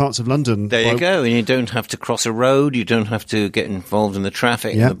many other parts of London. There you go, and you don't have to cross a road, you don't have to get involved in the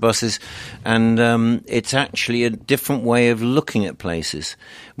traffic and the buses, and it's actually a different way of looking at places.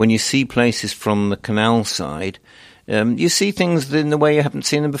 When you see places from the canal side, you see things in the way you haven't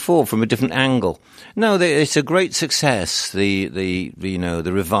seen them before, from a different angle. No, it's a great success, the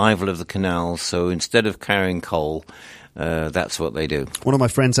revival of the canals. So instead of carrying coal, that's what they do. One of my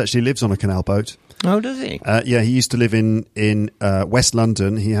friends actually lives on a canal boat. Oh, does he? Yeah, he used to live in West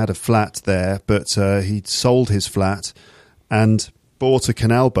London. He had a flat there, but he'd sold his flat and bought a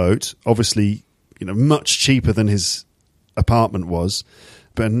canal boat, obviously, much cheaper than his apartment was.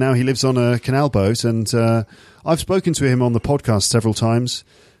 But now he lives on a canal boat, and I've spoken to him on the podcast several times.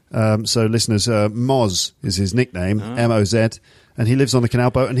 So listeners, Moz is his nickname, M-O-Z. And he lives on the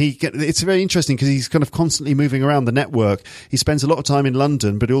canal boat, and it's very interesting because he's kind of constantly moving around the network. He spends a lot of time in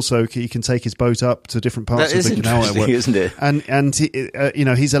London, but also he can take his boat up to different parts of the canal network. Isn't it? And he,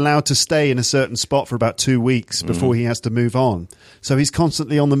 he's allowed to stay in a certain spot for about 2 weeks before he has to move on. So he's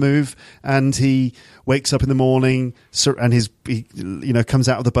constantly on the move, and he wakes up in the morning, and he comes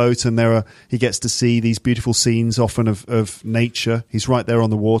out of the boat, and he gets to see these beautiful scenes, often of nature. He's right there on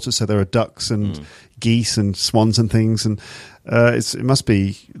the water, so there are ducks and geese and swans and things, and it must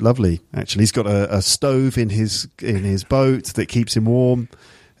be lovely. Actually, he's got a stove in his boat that keeps him warm.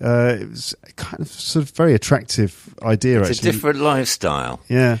 It's kind of sort of very attractive idea. It's a different lifestyle.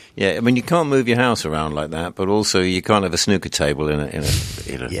 Yeah. I mean, you can't move your house around like that, but also you can't have a snooker table in a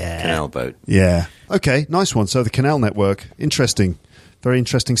canal boat. Yeah. Okay, nice one. So the canal network, interesting, very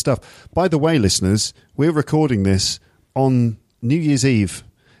interesting stuff. By the way, listeners, we're recording this on New Year's Eve,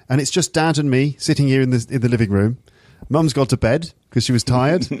 and it's just Dad and me sitting here in the living room. Mum's gone to bed because she was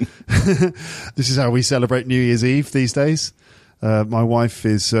tired. This is how we celebrate New Year's Eve these days. My wife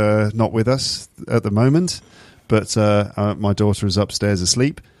is not with us at the moment, but my daughter is upstairs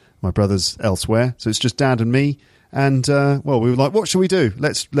asleep. My brother's elsewhere. So it's just Dad and me. And well, we were like, what should we do?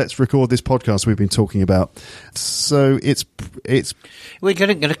 Let's record this podcast we've been talking about. So We're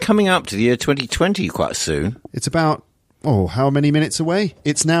coming up to the year 2020 quite soon. It's about how many minutes away?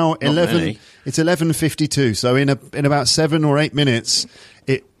 It's now 11. Many. It's 11:52. So in about 7 or 8 minutes,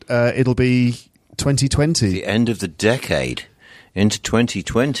 it'll be 2020. The end of the decade into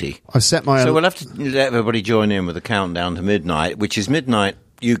 2020. I've set my. So we'll have to let everybody join in with the countdown to midnight, which is midnight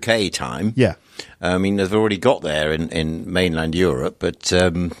UK time. Yeah. I mean, they've already got there in mainland Europe, but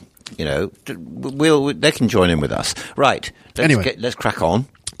they can join in with us. Right. Let's crack on.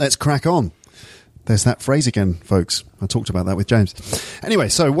 Let's crack on. There's that phrase again, folks. I talked about that with James. Anyway,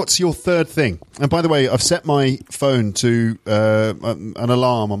 so what's your third thing? And by the way, I've set my phone to an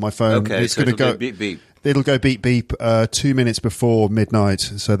alarm on my phone. Okay, it's going to go beep beep. It'll go beep beep 2 minutes before midnight.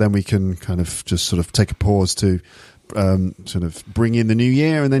 So then we can kind of just sort of take a pause to sort of bring in the new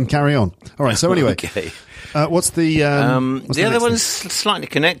year and then carry on. All right. So anyway, okay. What's the other one's slightly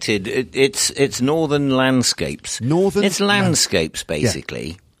connected. It's northern landscapes. It's landscapes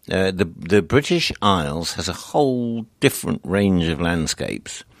basically. Yeah. The British Isles has a whole different range of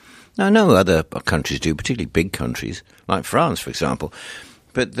landscapes. Now, no other countries do, particularly big countries like France, for example.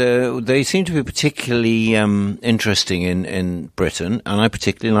 But they seem to be particularly interesting in Britain, and I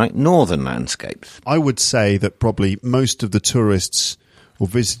particularly like northern landscapes. I would say that probably most of the tourists or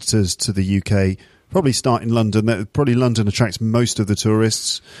visitors to the UK probably start in London. Probably London attracts most of the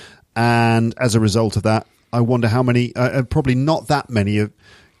tourists, and as a result of that, I wonder how many, probably not that many,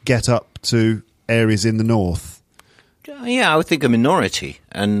 get up to areas in the north. Yeah, I would think a minority.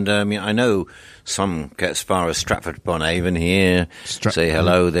 And I know some get as far as Stratford-upon-Avon here, say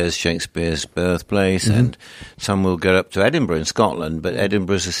hello, there's Shakespeare's birthplace, and some will go up to Edinburgh in Scotland, but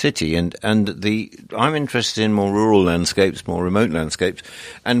Edinburgh's a city, and I'm interested in more rural landscapes, more remote landscapes,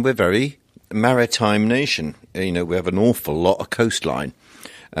 and we're very maritime nation. We have an awful lot of coastline,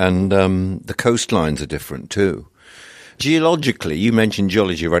 and the coastlines are different too. Geologically, you mentioned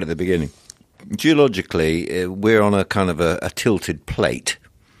geology right at the beginning. Geologically, we're on a kind of a tilted plate.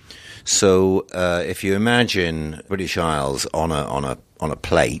 So if you imagine British Isles on a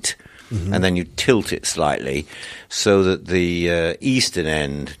plate, and then you tilt it slightly so that the eastern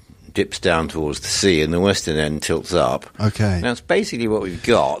end dips down towards the sea and the western end tilts up. Okay. That's basically what we've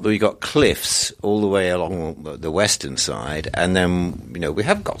got. We've got cliffs all the way along the western side, and then we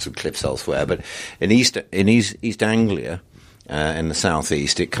have got some cliffs elsewhere, but in East Anglia, in the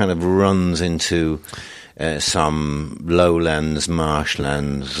southeast, it kind of runs into some lowlands,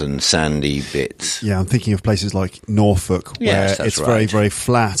 marshlands, and sandy bits. Yeah, I'm thinking of places like Norfolk, where it's very, very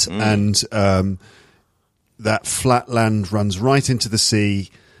flat, and that flat land runs right into the sea.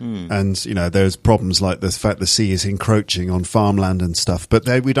 And, there's problems like the fact the sea is encroaching on farmland and stuff. But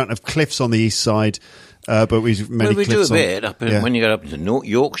we don't have cliffs on the east side, but we do a bit. When you get up into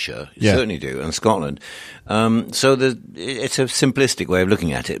Yorkshire, you certainly do, and Scotland. So it's a simplistic way of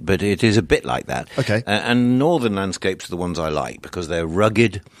looking at it, but it is a bit like that. Okay. And northern landscapes are the ones I like because they're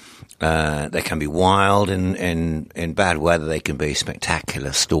rugged. They can be wild in bad weather. They can be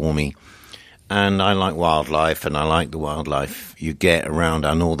spectacular, stormy. And I like wildlife, and I like the wildlife you get around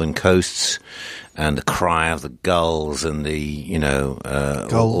our northern coasts, and the cry of the gulls, and the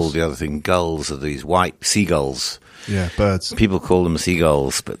all the other thing. Gulls are these white seagulls. Yeah, birds. People call them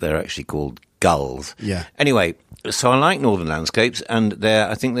seagulls, but they're actually called gulls. Yeah. Anyway, so I like northern landscapes, and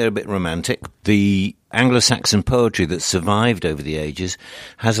I think they're a bit romantic. The Anglo-Saxon poetry that survived over the ages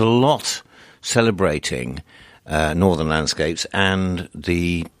has a lot celebrating northern landscapes and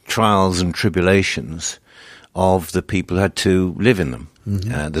the trials and tribulations of the people who had to live in them.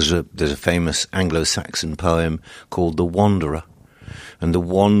 There's a famous Anglo-Saxon poem called The Wanderer, and the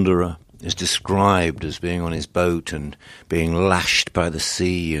wanderer is described as being on his boat and being lashed by the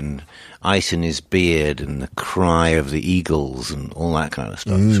sea and ice in his beard and the cry of the eagles and all that kind of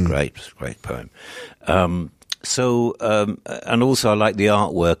stuff. It's great. It's a great poem. And also I like the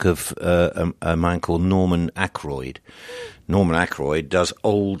artwork of a man called Norman Ackroyd. Norman Ackroyd does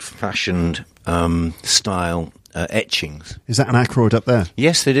old-fashioned style etchings. Is that an Ackroyd up there?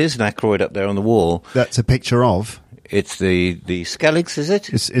 Yes, it is an Ackroyd up there on the wall. That's a picture of? It's the Skelligs, is it?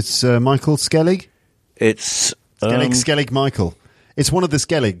 It's Michael Skellig? It's... Skellig Michael. It's one of the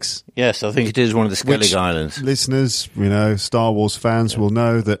Skelligs. Yes, I think it is one of the Skellig Islands. Listeners, Star Wars fans will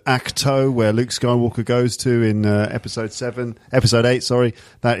know that Acto, where Luke Skywalker goes to in episode 8,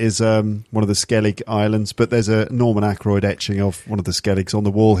 that is one of the Skellig Islands. But there's a Norman Ackroyd etching of one of the Skelligs on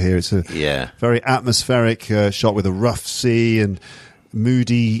the wall here. It's a very atmospheric shot with a rough sea and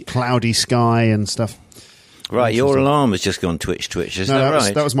moody, cloudy sky and stuff. Right, your alarm has just gone twitch. Is No, that that was,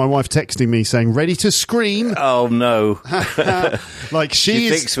 right? that was my wife texting me saying, ready to scream. Oh, no. Like She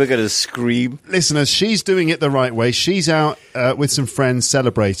she's, thinks we're going to scream. listeners, she's doing it the right way. She's out with some friends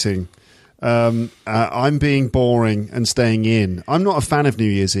celebrating. I'm being boring and staying in. I'm not a fan of New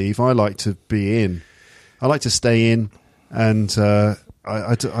Year's Eve. I like to be in. I like to stay in, and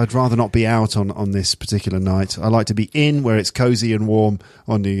I'd rather not be out on this particular night. I like to be in where it's cozy and warm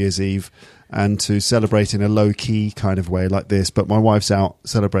on New Year's Eve, and to celebrate in a low-key kind of way like this. But my wife's out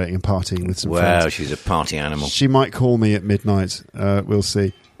celebrating and partying with some friends. Wow, she's a party animal. She might call me at midnight. We'll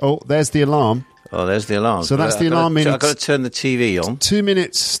see. Oh, there's the alarm. Oh, there's the alarm. So that's the alarm I've minutes. got to turn the TV on. 2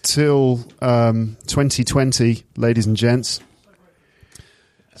 minutes till 2020, ladies and gents.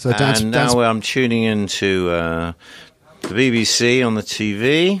 So Dad's now I'm tuning into the BBC on the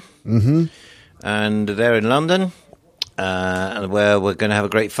TV. Mm-hmm. And they're in London, where we're going to have a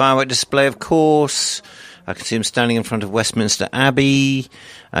great firework display, of course. I can see them standing in front of Westminster Abbey.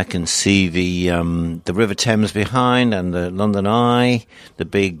 I can see the River Thames behind and the London Eye, the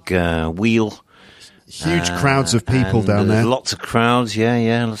big wheel. huge crowds of people down there. Lots of crowds,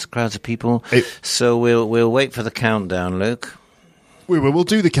 yeah, lots of crowds of people. So we'll wait for the countdown, Luke. We'll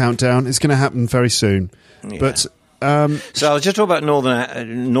do the countdown. It's going to happen very soon. Yeah. But so I was just talking about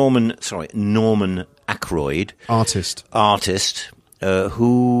Norman Ackroyd, artist,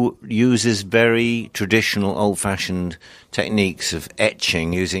 who uses very traditional, old-fashioned techniques of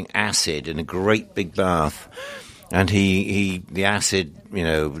etching using acid in a great big bath, and the acid,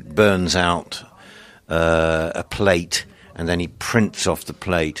 burns out a plate, and then he prints off the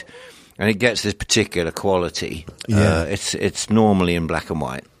plate, and it gets this particular quality. Yeah. It's normally in black and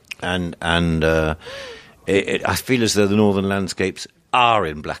white, and I feel as though the northern landscapes are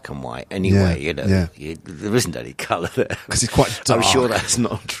in black and white anyway. There isn't any colour there because it's quite dark. I'm sure that's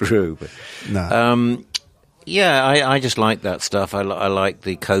not true. But, no. I just like that stuff. I like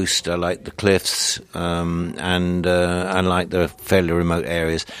the coast. I like the cliffs, and I like the fairly remote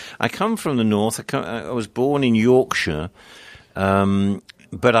areas. I come from the north. I was born in Yorkshire,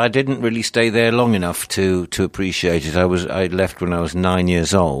 but I didn't really stay there long enough to appreciate it. I left when I was 9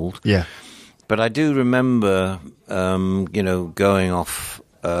 years old. Yeah. But I do remember, going off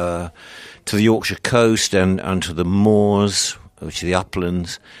to the Yorkshire coast and to the moors, which are the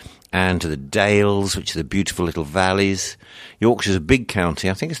uplands, and to the dales, which are the beautiful little valleys. Yorkshire's a big county.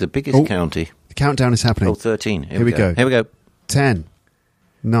 I think it's the biggest county. The countdown is happening. 13. Here we go. Here we go. 10,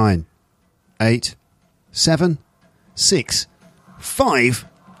 9, 8, 7, 6, 5,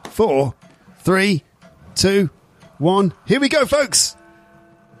 4, 3, 2, 1. Here we go, folks.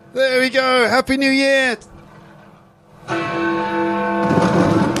 There we go. Happy New Year.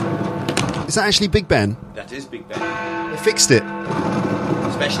 Is that actually Big Ben? That is Big Ben. They fixed it.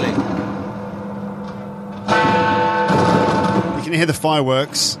 Especially. You can hear the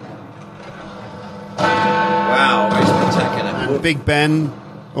fireworks. Wow, very spectacular. Big Ben,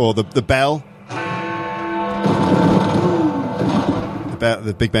 or the bell.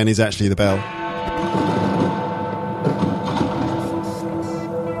 The Big Ben is actually the bell.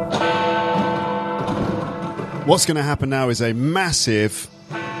 What's going to happen now is a massive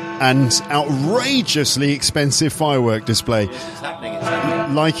and outrageously expensive firework display. It's happening.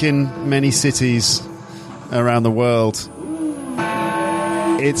 Like in many cities around the world.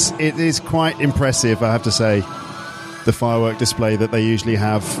 It is quite impressive, I have to say, the firework display that they usually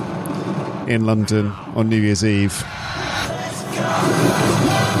have in London on New Year's Eve.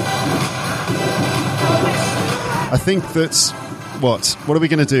 I think that's... What are we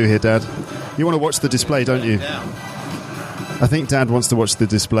going to do here, Dad? You want to watch the display, don't you? I think Dad wants to watch the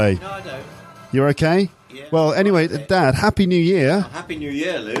display. No, I don't. You're okay? Yeah. Well, anyway, Dad, Happy New Year. Happy New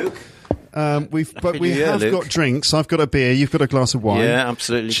Year, Luke. We New Year, have Luke. got drinks. I've got a beer. You've got a glass of wine. Yeah,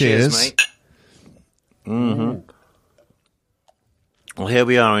 absolutely. Cheers, mate. Mm-hmm. Well, here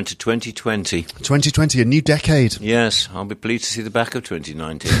we are into 2020. 2020, a new decade. Yes, I'll be pleased to see the back of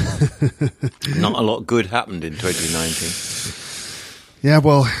 2019. Not a lot good happened in 2019. Yeah,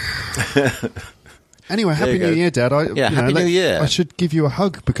 well... Anyway, Happy you New go. Year, Dad. Happy New Year. I should give you a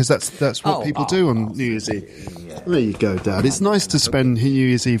hug because that's what people do on New Year's Eve. Yeah. There you go, Dad. It's nice to spend New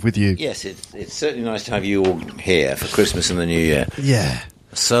Year's Eve with you. Yes, it's certainly nice to have you all here for Christmas and the New Year. Yeah.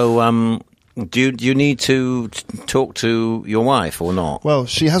 So, do you need to talk to your wife or not? Well,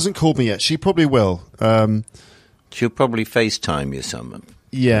 she hasn't called me yet. She probably will. She'll probably FaceTime you some.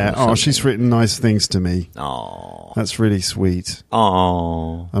 Yeah. Oh, she's written nice things to me. Oh, That's really sweet.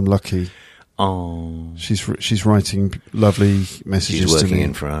 oh, I'm lucky. oh. She's writing lovely messages She's working to me.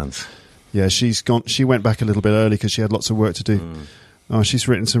 in France. Yeah, she went back a little bit early because she had lots of work to do. Oh, she's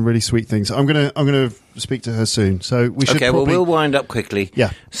written some really sweet things. I'm gonna speak to her soon. So we should. Okay, probably... well, we'll wind up quickly.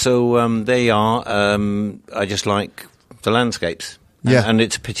 Yeah. So they are. I just like the landscapes. Yeah. And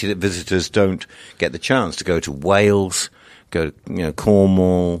it's a pity that visitors don't get the chance to go to Wales, go to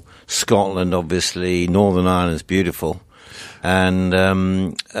Cornwall, Scotland, obviously. Northern Ireland's beautiful, and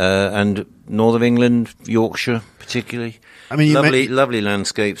north of England, Yorkshire, particularly. I mean, lovely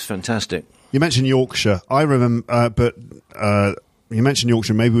landscapes, fantastic. You mentioned Yorkshire. I remember, but you mentioned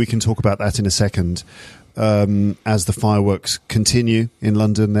Yorkshire. Maybe we can talk about that in a second as the fireworks continue in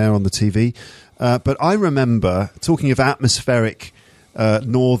London there on the TV. But I remember, talking of atmospheric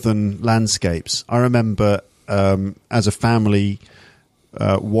northern landscapes, I remember as a family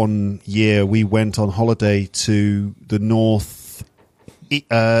one year we went on holiday to the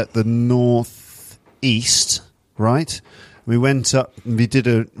northeast, right? We went up and we did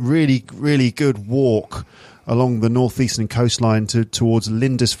a really, really good walk along the northeastern coastline towards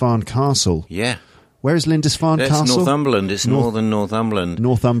Lindisfarne Castle. Yeah. Where is Lindisfarne Castle? It's Northumberland. It's northern Northumberland.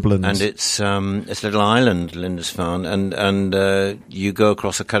 Northumberland. And it's a little island, Lindisfarne, and you go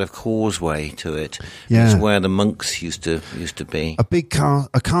across a kind of causeway to it. Yeah. It's where the monks used to be. A big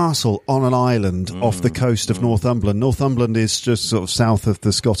a castle on an island off the coast of Northumberland. Northumberland is just sort of south of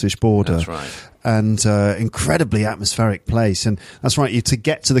the Scottish border. That's right. And incredibly atmospheric place. And that's right, to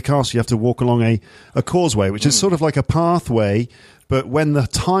get to the castle, you have to walk along a causeway, which is sort of like a pathway, but when the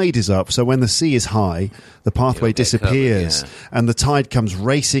tide is up, so when the sea is high, the pathway disappears, and the tide comes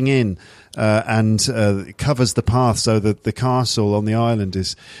racing in and covers the path, so that the castle on the island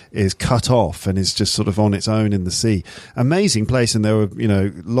is cut off and is just sort of on its own in the sea. Amazing place, and there were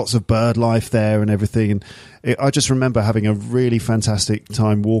lots of bird life there and everything. And I just remember having a really fantastic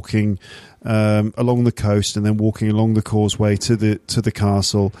time walking along the coast, and then walking along the causeway to the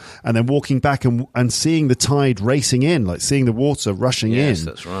castle, and then walking back and seeing the tide racing in, like seeing the water rushing in. Yes,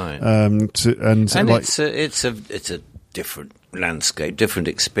 that's right. It's a different landscape, different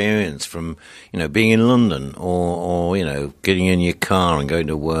experience from being in London or getting in your car and going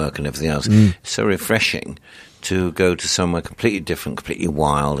to work and everything else. It's so refreshing to go to somewhere completely different, completely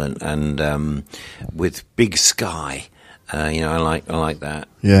wild, and with big sky. I like that.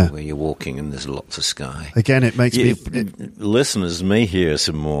 Yeah. Where you're walking and there's lots of sky. Again, it makes me... Listeners may hear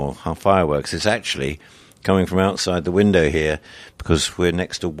some more fireworks. It's actually coming from outside the window here because we're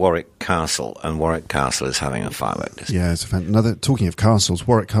next to Warwick Castle, and Warwick Castle is having a firework display. Yeah, it's talking of castles,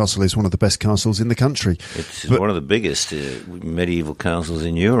 Warwick Castle is one of the best castles in the country. It's one of the biggest medieval castles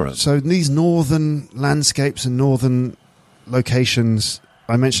in Europe. So these northern landscapes and northern locations...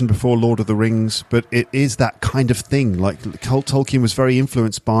 I mentioned before Lord of the Rings, but it is that kind of thing. Like Tolkien was very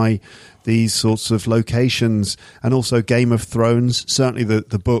influenced by these sorts of locations, and also Game of Thrones. Certainly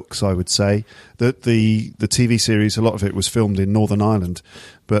the books, I would say. That the TV series, a lot of it was filmed in Northern Ireland.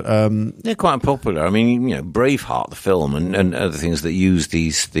 But they're quite popular. I mean, Braveheart, the film, and other things that use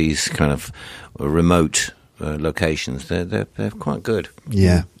these kind of remote locations. They're quite good.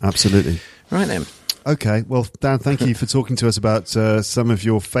 Yeah, absolutely. Right then. Okay, well, Dan, thank you for talking to us about some of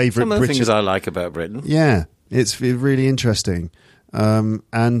your favourite Some of the things I like about Britain. Yeah, it's really interesting.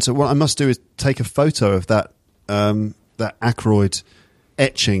 And what I must do is take a photo of that Ackroyd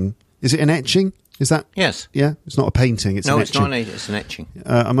etching. Is it an etching? Is that? Yes. Yeah, it's not a painting. It's an etching. It's an etching.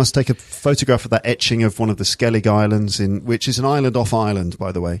 I must take a photograph of that etching of one of the Skellig Islands, which is an island off Ireland,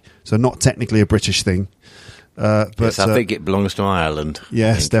 by the way. So not technically a British thing. But yes, I think it belongs to Ireland.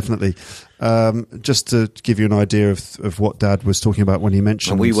 Yes, definitely. Just to give you an idea of what Dad was talking about when he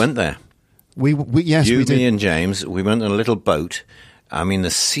mentioned... And we went there. We did. Me and James, we went on a little boat. I mean,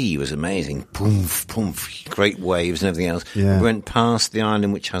 the sea was amazing. Boom, boom, great waves and everything else. Yeah. We went past the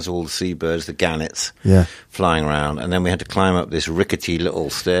island which has all the seabirds, the gannets, flying around, and then we had to climb up this rickety little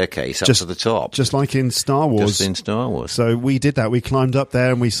staircase up to the top. Just like in Star Wars. Just in Star Wars. So we did that. We climbed up there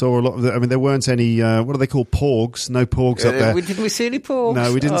and we saw a lot of I mean, there weren't any, what are they called, porgs? No porgs up there. Didn't we see any porgs?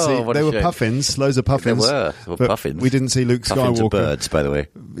 No, we didn't see. They were puffins, loads of puffins. There were puffins. We didn't see Luke puffins Skywalker. Are birds, by the way.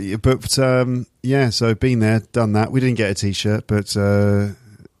 But, so been there, done that. We didn't get a T-shirt, but...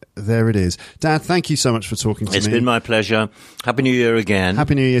 there it is. Dad, thank you so much for talking to me. It's been my pleasure. Happy New Year again.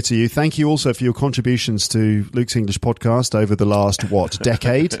 Happy New Year to you. Thank you also for your contributions to Luke's English podcast over the last,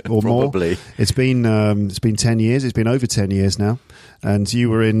 decade or Probably. more? It's been 10 years. It's been over 10 years now. And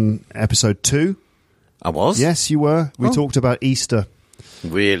you were in episode 2. I was? Yes, you were. We talked about Easter.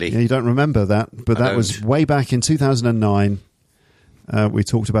 Really? Yeah, you don't remember that, but that was way back in 2009. We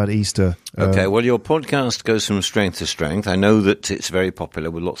talked about Easter. Okay, well, your podcast goes from strength to strength. I know that it's very popular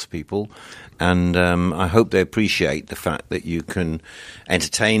with lots of people, and I hope they appreciate the fact that you can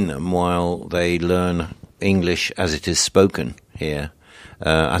entertain them while they learn English as it is spoken here.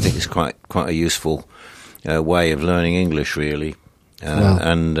 I think it's quite a useful way of learning English, really.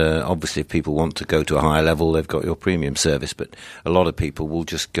 And obviously, if people want to go to a higher level, they've got your premium service. But a lot of people will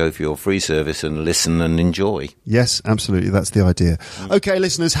just go for your free service and listen and enjoy. Yes, absolutely. That's the idea. Okay,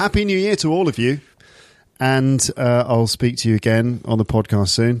 listeners, Happy New Year to all of you. And I'll speak to you again on the podcast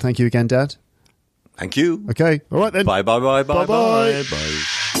soon. Thank you again, Dad. Thank you. Okay. All right then. Bye, bye, bye, bye, Bye-bye. bye, bye.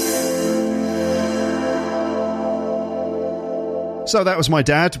 So that was my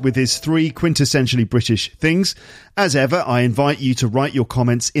dad with his 3 quintessentially British things. As ever, I invite you to write your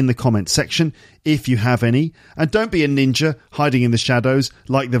comments in the comments section if you have any. And don't be a ninja hiding in the shadows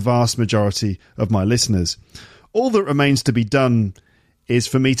like the vast majority of my listeners. All that remains to be done is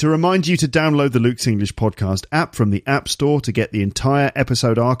for me to remind you to download the Luke's English Podcast app from the App Store to get the entire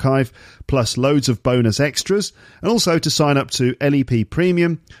episode archive, plus loads of bonus extras, and also to sign up to LEP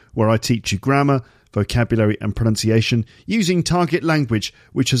Premium, where I teach you grammar, vocabulary and pronunciation using target language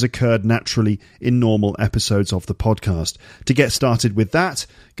which has occurred naturally in normal episodes of the podcast. To get started with that,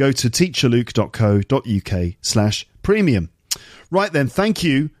 go to teacherluke.co.uk/premium. Right then, thank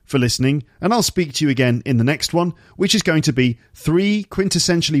you for listening, and I'll speak to you again in the next one, which is going to be 3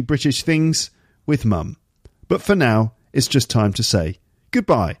 quintessentially British things with Mum. But for now, it's just time to say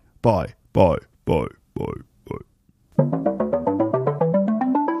goodbye. Bye, bye, bye, bye, bye.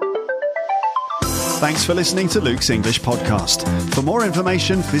 Thanks for listening to Luke's English Podcast. For more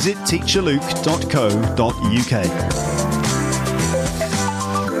information, visit teacherluke.co.uk.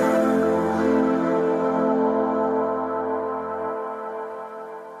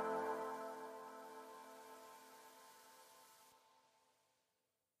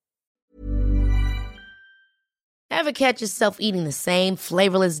 Ever catch yourself eating the same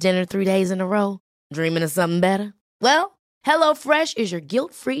flavorless dinner 3 days in a row? Dreaming of something better? Well, HelloFresh is your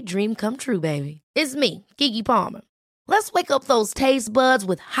guilt-free dream come true, baby. It's me, Keke Palmer. Let's wake up those taste buds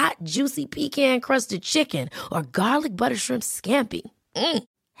with hot, juicy pecan-crusted chicken or garlic butter shrimp scampi.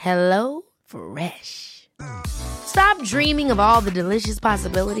 Hello Fresh. Stop dreaming of all the delicious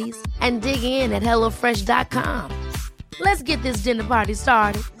possibilities and dig in at HelloFresh.com. Let's get this dinner party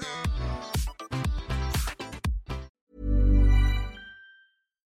started.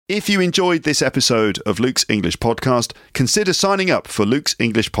 If you enjoyed this episode of Luke's English Podcast, consider signing up for Luke's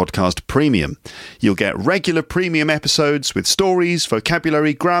English Podcast Premium. You'll get regular premium episodes with stories,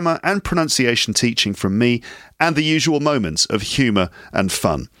 vocabulary, grammar and pronunciation teaching from me and the usual moments of humour and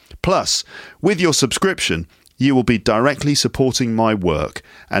fun. Plus, with your subscription, you will be directly supporting my work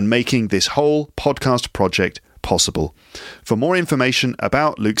and making this whole podcast project possible. For more information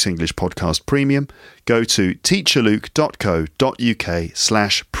about Luke's English Podcast Premium, go to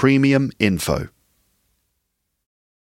teacherluke.co.uk/premium info.